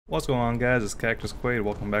What's going on, guys? It's Cactus Quaid.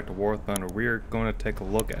 Welcome back to War Thunder. We're going to take a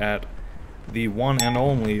look at the one and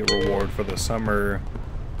only reward for the summer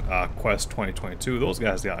quest 2022. Those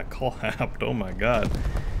guys got collapsed. Oh my god.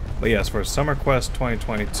 But yes, for summer quest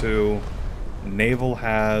 2022, Naval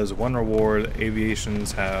has one reward,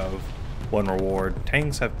 aviations have one reward,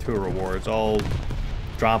 tanks have two rewards. I'll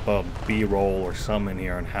drop a B-roll or some in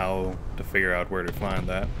here on how to figure out where to find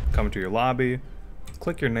that. Come to your lobby,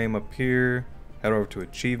 click your name up here. Head over to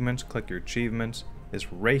achievements, click your achievements.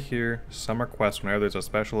 It's right here, summer quest. Whenever there's a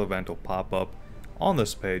special event, it'll pop up on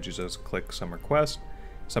this page. You just click summer quest.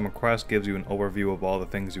 Summer quest gives you an overview of all the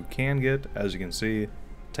things you can get. As you can see,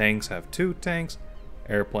 tanks have two tanks,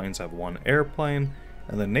 airplanes have one airplane,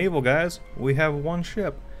 and the naval guys, we have one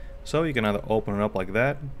ship. So you can either open it up like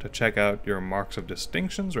that to check out your marks of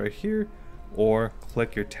distinctions right here, or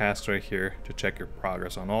click your tasks right here to check your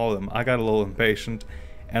progress on all of them. I got a little impatient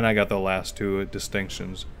and I got the last two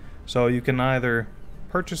distinctions. So you can either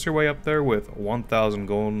purchase your way up there with 1,000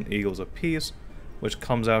 golden eagles apiece, which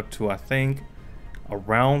comes out to, I think,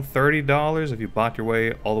 around $30 if you bought your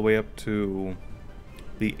way all the way up to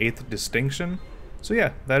the 8th distinction. So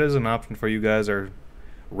yeah, that is an option for you guys that are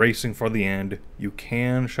racing for the end. You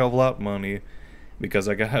can shovel out money, because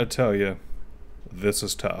I gotta tell you, this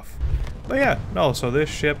is tough. But yeah, no, so this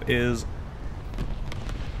ship is...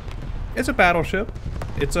 it's a battleship.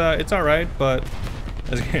 It's alright, but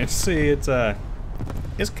as you can see, it's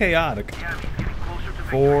chaotic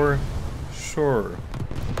for sure.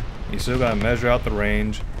 You still gotta measure out the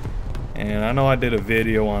range, and I know I did a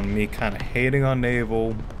video on me kind of hating on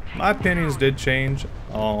Naval. My opinions did change.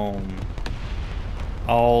 I'll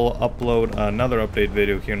upload another update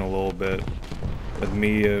video here in a little bit with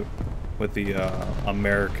me with the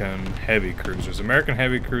American heavy cruisers. American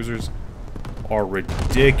heavy cruisers are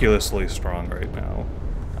ridiculously strong right now.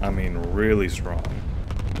 I mean, really strong.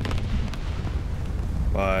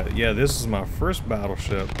 But yeah, this is my first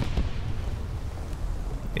battleship.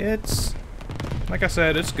 It's, like I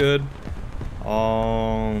said, it's good. You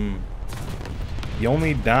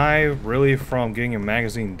only die really from getting your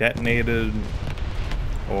magazine detonated,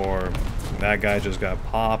 or that guy just got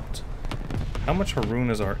popped. How much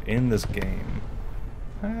Harunas are in this game?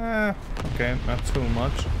 Okay, not too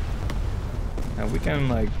much. Now we can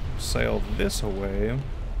like sail this away.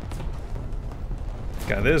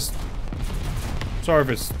 Yeah, this. Sorry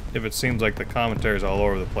if it seems like the commentary is all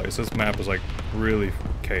over the place. This map is like really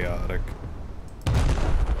chaotic. I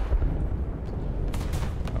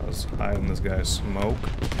was hiding this guy's smoke.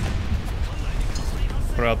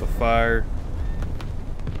 Put out the fire.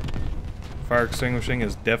 Fire extinguishing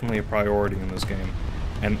is definitely a priority in this game.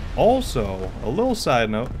 And also, a little side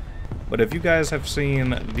note, but if you guys have seen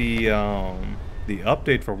the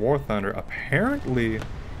update for War Thunder, apparently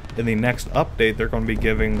in the next update they're going to be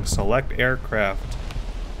giving select aircraft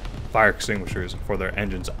fire extinguishers for their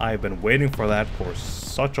engines. I've been waiting for that for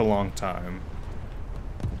such a long time.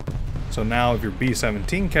 So now if your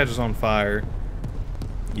B-17 catches on fire,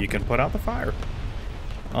 you can put out the fire.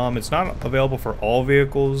 It's not available for all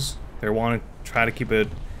vehicles. They want to try to keep it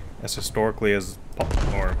as historical as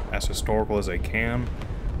they can.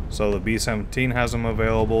 So the B-17 has them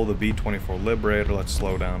available. The B-24 Liberator, let's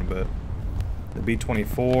slow down a bit. The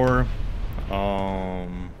B-24,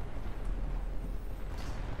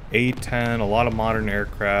 A-10, a lot of modern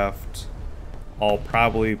aircraft. I'll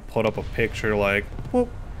probably put up a picture like, whoop.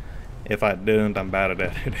 If I didn't, I'm bad at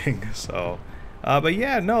editing. So, but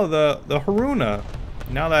yeah, no, the Haruna,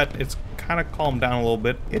 now that it's kind of calmed down a little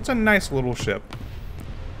bit, it's a nice little ship.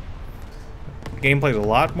 Gameplay's a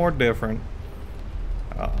lot more different.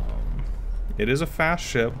 It is a fast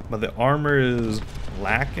ship, but the armor is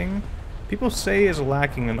lacking. People say it's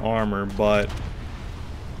lacking in armor, but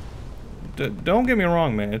don't get me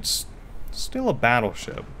wrong, man. It's still a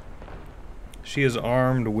battleship. She is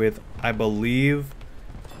armed with, I believe,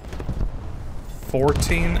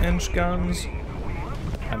 14-inch guns.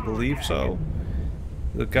 I believe so.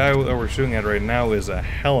 The guy that we're shooting at right now is a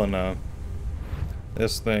Haruna.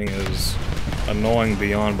 This thing is annoying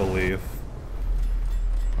beyond belief.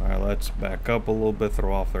 Alright, let's back up a little bit,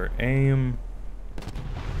 throw off their aim.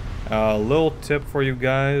 A little tip for you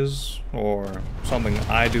guys, or something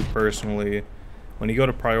I do personally, when you go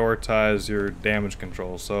to prioritize your damage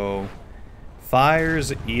control. So,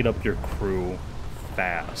 fires eat up your crew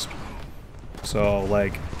fast. So,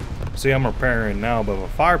 like, see, I'm repairing now, but if a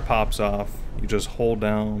fire pops off, you just hold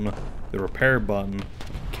down the repair button,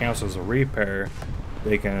 counts as a repair,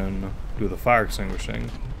 they can do the fire extinguishing.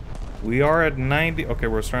 We are at 90, okay,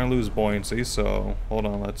 we're starting to lose buoyancy, so hold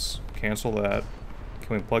on, let's cancel that.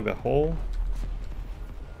 Can we plug that hole?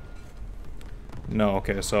 No,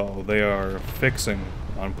 okay, so they are fixing,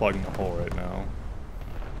 unplugging the hole right now.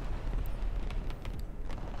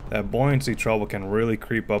 That buoyancy trouble can really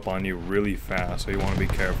creep up on you really fast, so you want to be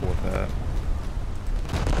careful with that.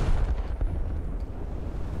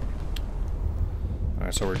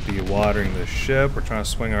 Alright, so we're dewatering the ship. We're trying to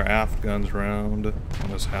swing our aft guns around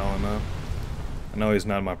on this Haruna. I know he's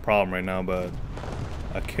not my problem right now, but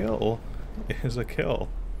a kill is a kill.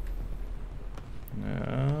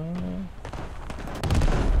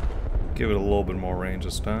 Give it a little bit more range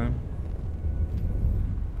this time.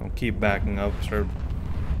 I'll keep backing up,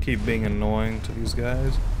 keep being annoying to these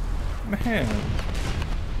guys. Man.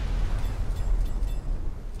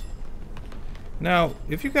 Now,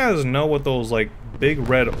 if you guys know what those like big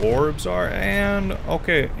red orbs are, and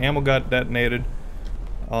okay, ammo got detonated.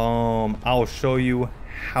 I'll show you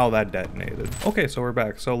how that detonated. Okay, so we're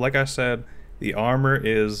back. So like I said, the armor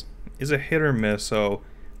is a hit or miss. So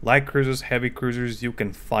light cruisers, heavy cruisers, you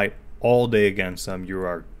can fight all day against them. You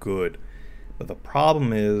are good. But the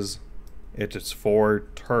problem is, it's for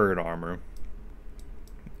turret armor.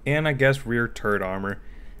 And I guess rear turret armor.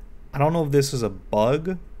 I don't know if this is a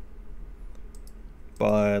bug,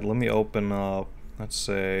 but let me open up, let's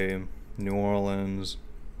say, New Orleans.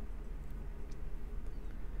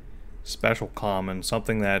 Special common,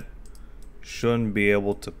 something that shouldn't be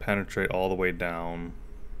able to penetrate all the way down.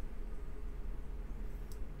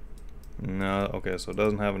 No, okay, so it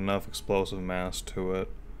doesn't have enough explosive mass to it.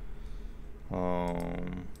 So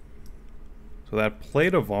that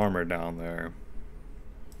plate of armor down there,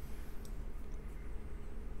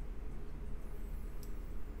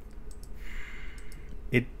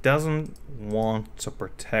 it doesn't want to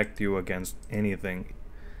protect you against anything.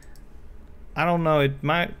 I don't know, it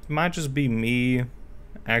might just be me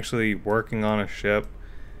actually working on a ship,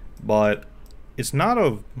 but it's not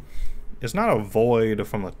a void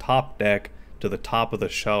from the top deck to the top of the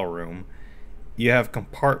shell room. You have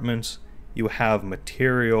compartments, you have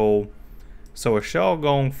material, so a shell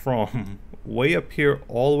going from way up here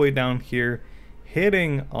all the way down here,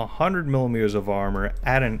 hitting 100 millimeters of armor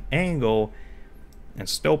at an angle and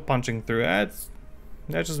still punching through, that's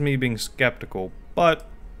just me being skeptical. But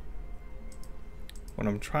what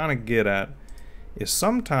I'm trying to get at is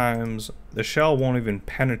sometimes the shell won't even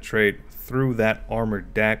penetrate through that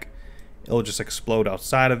armored deck. It'll just explode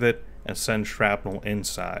outside of it and send shrapnel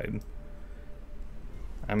inside.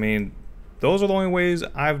 I mean, those are the only ways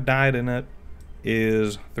I've died in it,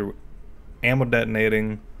 is through ammo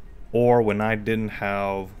detonating, or when I didn't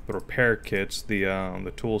have the repair kits,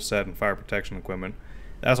 the tool set and fire protection equipment.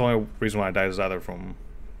 That's the only reason why I died, is either from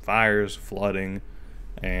fires, flooding,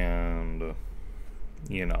 and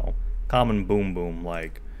you know, common boom boom.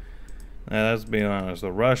 Like, let's be honest,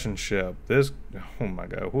 the Russian ship, this, oh my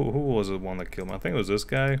god, who was the one that killed me? I think it was this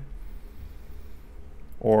guy.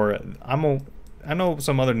 Or I know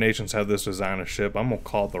some other nations have this design of ship. I'm gonna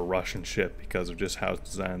call it the Russian ship because of just how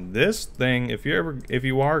it's designed. This thing, if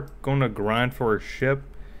you are gonna grind for a ship,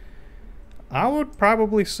 I would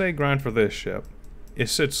probably say grind for this ship. It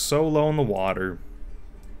sits so low in the water.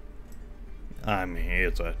 I mean,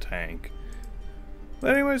 it's a tank.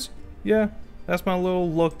 But anyways, yeah, that's my little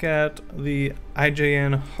look at the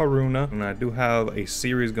IJN Haruna. And I do have a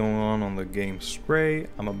series going on the game Stray.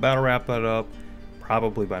 I'm about to wrap that up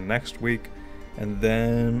probably by next week. And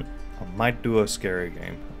then I might do a scary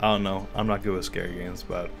game. I don't know. I'm not good with scary games,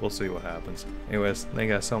 but we'll see what happens. Anyways, thank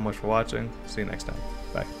you guys so much for watching. See you next time.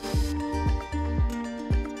 Bye.